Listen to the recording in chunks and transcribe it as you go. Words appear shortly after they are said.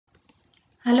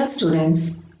Hello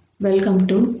students, welcome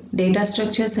to Data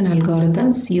Structures and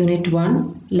Algorithms Unit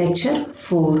 1, Lecture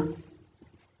 4.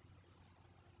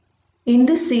 In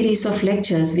this series of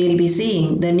lectures, we will be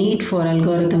seeing the need for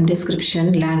algorithm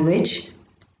description language,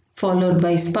 followed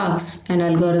by Sparks and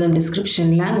algorithm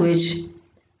description language.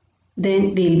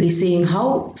 Then we will be seeing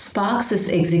how Sparks is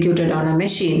executed on a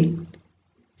machine.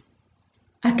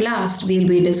 At last, we will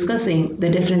be discussing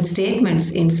the different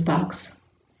statements in Sparks.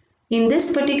 In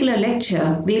this particular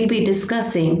lecture, we'll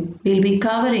be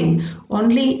covering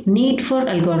only need for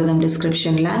algorithm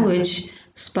description language,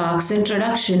 Sparks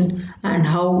introduction, and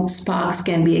how Sparks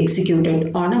can be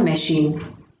executed on a machine.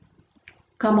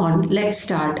 Come on, let's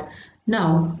start.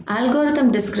 Now,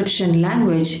 algorithm description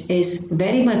language is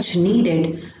very much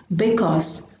needed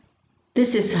because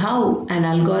this is how an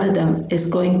algorithm is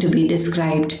going to be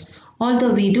described.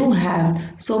 Although we do have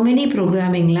so many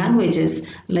programming languages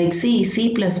like C,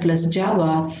 C++,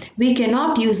 Java, we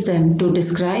cannot use them to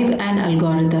describe an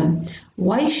algorithm.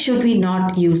 Why should we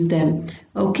not use them?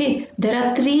 Okay, there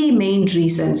are three main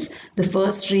reasons. The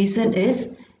first reason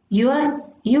is you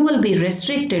will be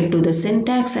restricted to the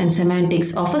syntax and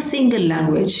semantics of a single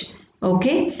language.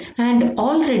 Okay, and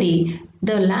already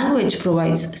the language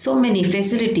provides so many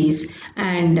facilities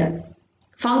and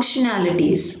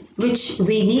functionalities which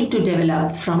we need to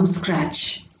develop from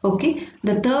scratch. Okay,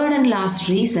 the third and last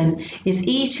reason is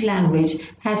each language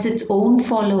has its own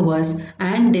followers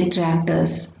and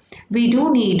detractors. We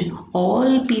do need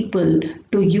all people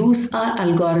to use our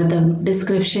algorithm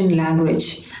description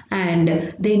language,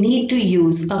 and they need to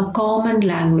use a common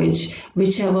language,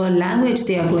 whichever language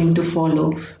they are going to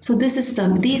follow. So these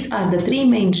are the three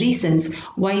main reasons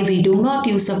why we do not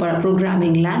use a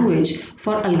programming language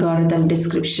for algorithm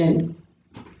description.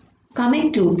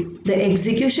 Coming to the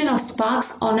execution of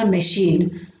Sparks on a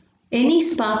machine. Any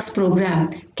Sparks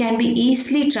program can be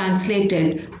easily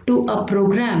translated to a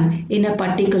program in a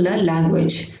particular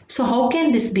language. So how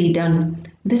can this be done?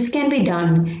 This can be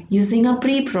done using a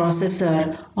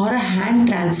preprocessor or a hand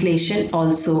translation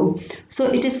also.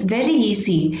 So it is very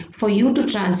easy for you to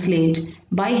translate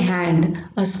by hand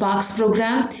a Sparks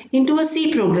program into a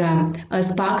C program, a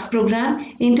Sparks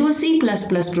program into a C++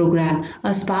 program,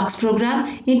 a Sparks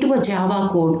program into a Java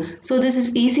code. So this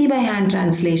is easy by hand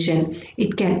translation.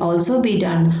 It can also be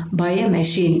done by a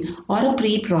machine or a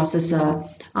preprocessor.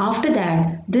 After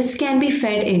that, this can be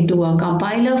fed into a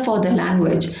compiler for the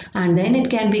language, and then it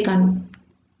can be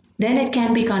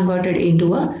converted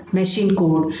into a machine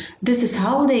code. This is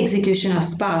how the execution of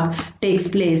Spark takes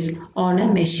place on a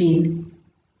machine.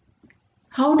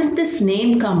 How did this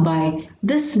name come by?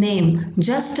 This name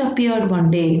just appeared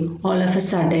one day all of a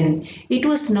sudden. It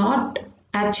was not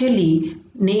actually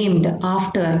named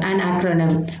after an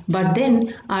acronym, but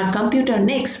then our computer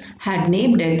NICs had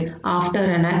named it after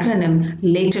an acronym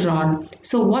later on.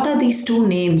 So what are these two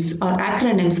names or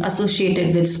acronyms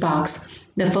associated with Sparks?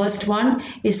 The first one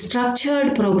is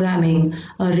structured programming,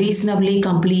 a reasonably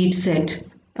complete set.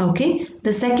 Okay,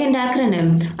 the second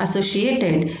acronym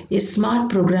associated is smart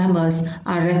programmers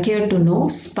are required to know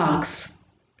Sparks.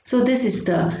 So this is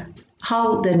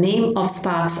how the name of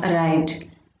Sparks arrived.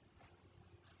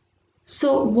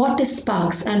 So what is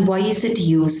Sparks and why is it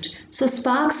used? So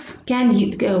Sparks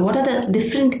what are the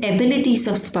different abilities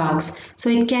of Sparks? So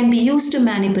it can be used to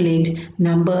manipulate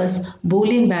numbers,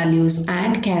 Boolean values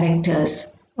and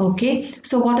characters. Okay,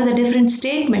 so what are the different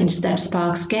statements that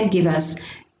Sparks can give us?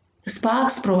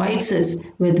 Sparks provides us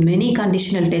with many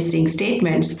conditional testing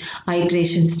statements,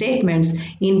 iteration statements,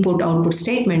 input-output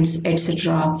statements,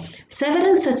 etc.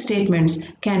 Several such statements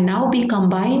can now be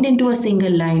combined into a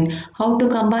single line. How to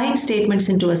combine statements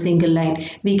into a single line?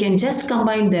 We can just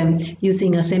combine them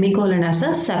using a semicolon as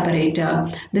a separator.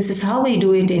 This is how we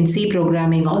do it in C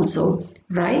programming also,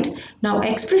 right? Now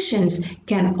expressions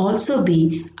can also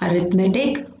be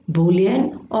arithmetic,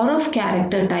 Boolean, or of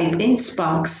character type in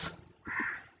Sparks.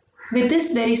 With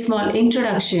this very small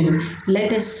introduction,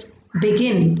 let us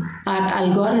begin our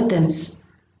algorithms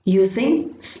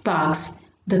using Sparks.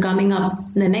 The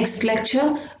next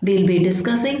lecture, we'll be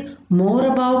discussing more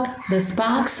about the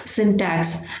Sparks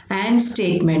syntax and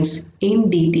statements in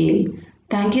detail.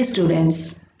 Thank you,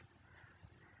 students.